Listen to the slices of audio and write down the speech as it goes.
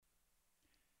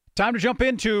Time to jump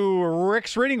into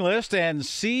Rick's reading list and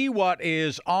see what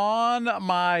is on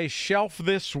my shelf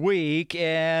this week.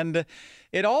 And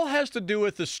it all has to do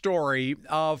with the story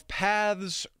of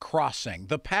paths crossing.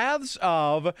 The paths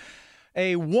of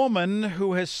a woman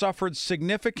who has suffered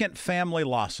significant family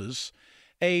losses,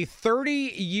 a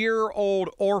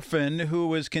 30-year-old orphan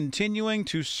who is continuing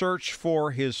to search for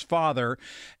his father,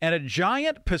 and a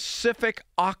giant Pacific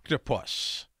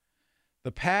octopus.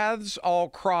 The paths all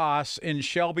cross in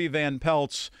Shelby Van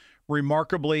Pelt's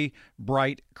Remarkably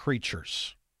Bright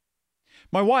Creatures.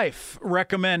 My wife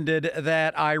recommended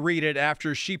that I read it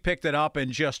after she picked it up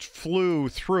and just flew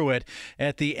through it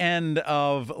at the end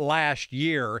of last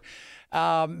year.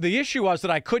 The issue was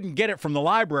that I couldn't get it from the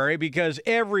library because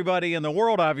everybody in the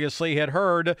world obviously had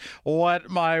heard what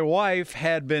my wife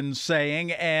had been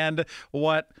saying and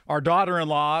what our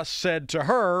daughter-in-law said to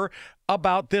her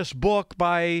about this book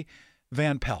by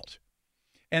Van Pelt.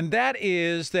 And that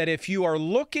is that if you are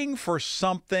looking for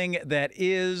something that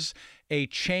is a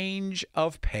change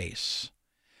of pace,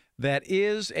 that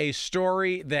is a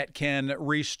story that can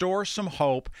restore some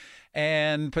hope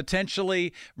and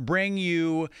potentially bring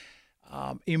you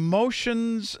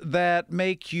emotions that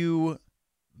make you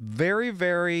very,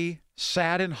 very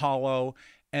sad and hollow,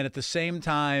 and at the same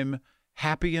time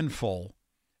happy and full,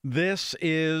 this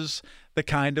is the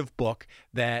kind of book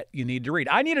that you need to read.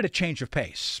 I needed a change of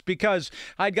pace because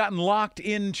I'd gotten locked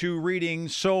into reading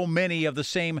so many of the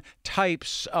same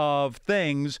types of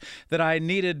things that I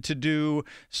needed to do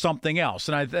something else.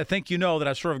 And I think you know that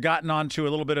I've sort of gotten onto a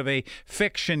little bit of a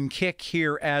fiction kick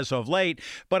here as of late,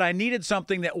 but I needed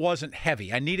something that wasn't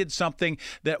heavy. I needed something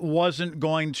that wasn't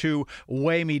going to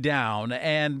weigh me down.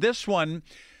 And this one,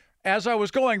 as I was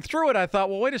going through it, I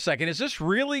thought, well, wait a second. Is this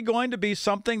really going to be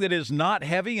something that is not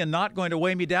heavy and not going to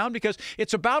weigh me down? Because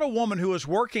it's about a woman who is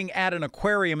working at an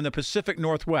aquarium in the Pacific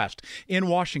Northwest in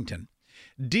Washington,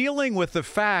 dealing with the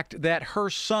fact that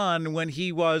her son, when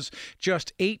he was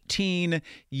just 18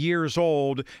 years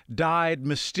old, died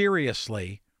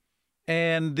mysteriously.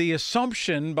 And the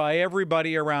assumption by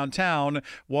everybody around town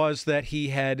was that he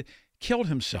had killed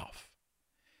himself.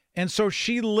 And so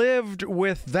she lived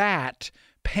with that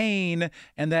pain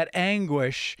and that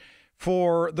anguish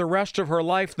for the rest of her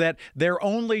life, that their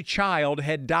only child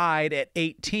had died at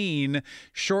 18,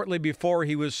 shortly before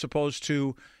he was supposed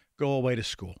to go away to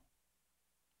school.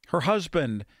 Her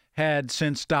husband had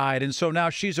since died, and so now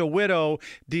she's a widow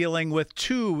dealing with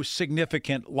two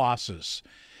significant losses.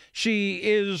 She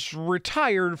is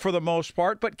retired for the most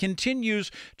part, but continues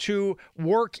to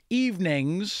work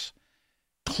evenings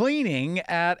cleaning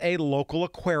at a local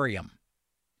aquarium,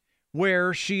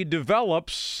 where she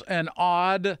develops an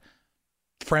odd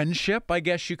friendship, I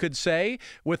guess you could say,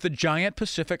 with the giant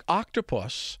Pacific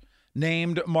octopus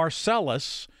named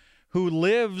Marcellus, who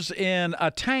lives in a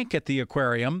tank at the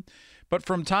aquarium. But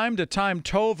from time to time,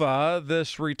 Tova,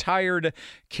 this retired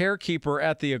carekeeper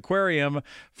at the aquarium,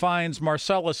 finds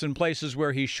Marcellus in places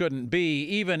where he shouldn't be,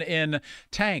 even in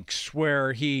tanks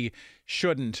where he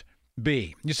shouldn't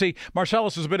be. You see,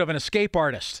 Marcellus is a bit of an escape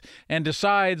artist and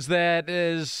decides that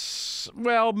is,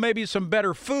 well, maybe some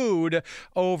better food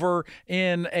over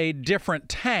in a different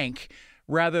tank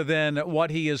rather than what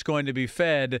he is going to be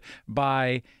fed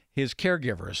by his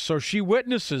caregivers. So she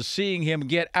witnesses seeing him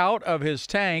get out of his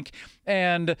tank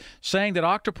and saying that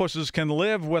octopuses can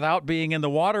live without being in the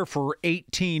water for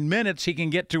 18 minutes. He can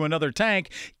get to another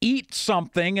tank, eat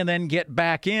something, and then get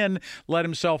back in, let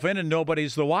himself in, and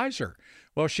nobody's the wiser.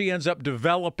 Well, she ends up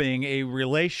developing a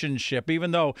relationship,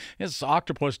 even though this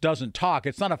octopus doesn't talk.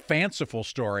 It's not a fanciful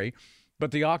story,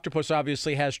 but the octopus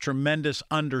obviously has tremendous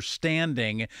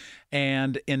understanding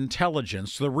and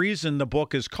intelligence. The reason the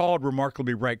book is called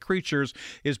Remarkably Bright Creatures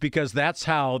is because that's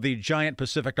how the giant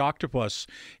Pacific octopus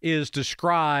is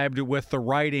described with the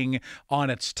writing on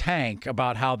its tank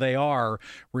about how they are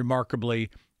remarkably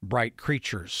bright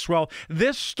creatures. Well,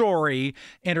 this story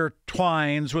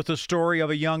intertwines with the story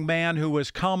of a young man who has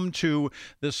come to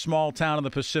this small town in the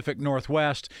Pacific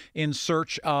Northwest in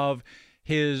search of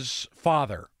his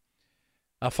father,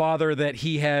 a father that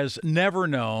he has never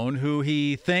known, who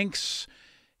he thinks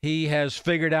he has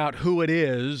figured out who it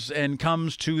is, and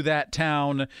comes to that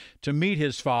town to meet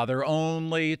his father,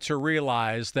 only to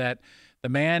realize that the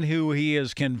man who he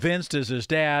is convinced is his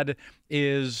dad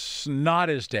is not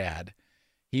his dad.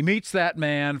 He meets that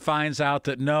man, finds out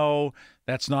that no,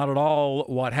 that's not at all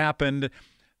what happened.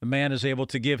 The man is able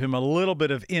to give him a little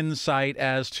bit of insight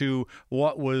as to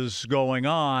what was going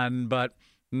on, but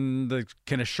can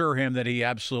assure him that he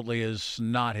absolutely is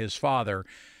not his father.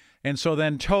 And so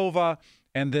then Tova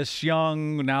and this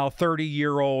young, now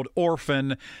 30-year-old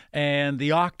orphan and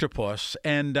the octopus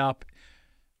end up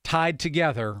tied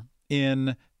together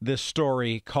in this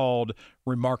story called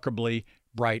Remarkably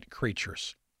Bright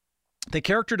Creatures. The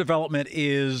character development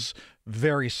is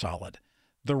very solid.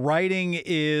 The writing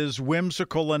is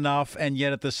whimsical enough and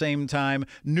yet at the same time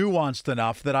nuanced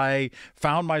enough that I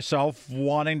found myself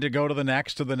wanting to go to the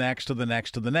next, to the next, to the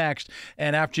next, to the next.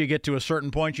 And after you get to a certain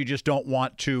point, you just don't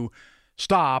want to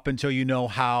stop until you know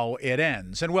how it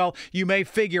ends. And well, you may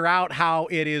figure out how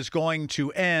it is going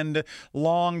to end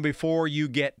long before you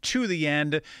get to the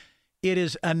end. It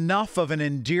is enough of an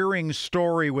endearing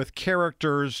story with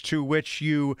characters to which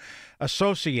you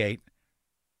associate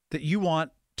that you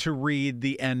want to read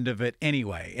the end of it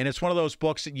anyway. And it's one of those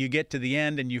books that you get to the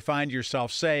end and you find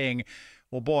yourself saying,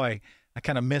 well, boy, I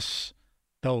kind of miss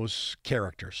those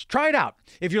characters. Try it out.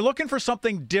 If you're looking for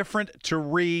something different to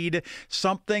read,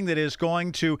 something that is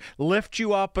going to lift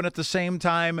you up and at the same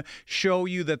time show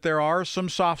you that there are some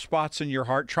soft spots in your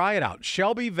heart, try it out.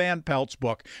 Shelby Van Pelt's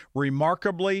book,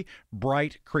 Remarkably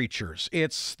Bright Creatures.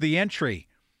 It's the entry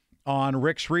on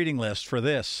Rick's reading list for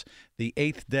this, the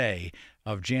 8th day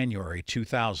of January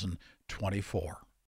 2024.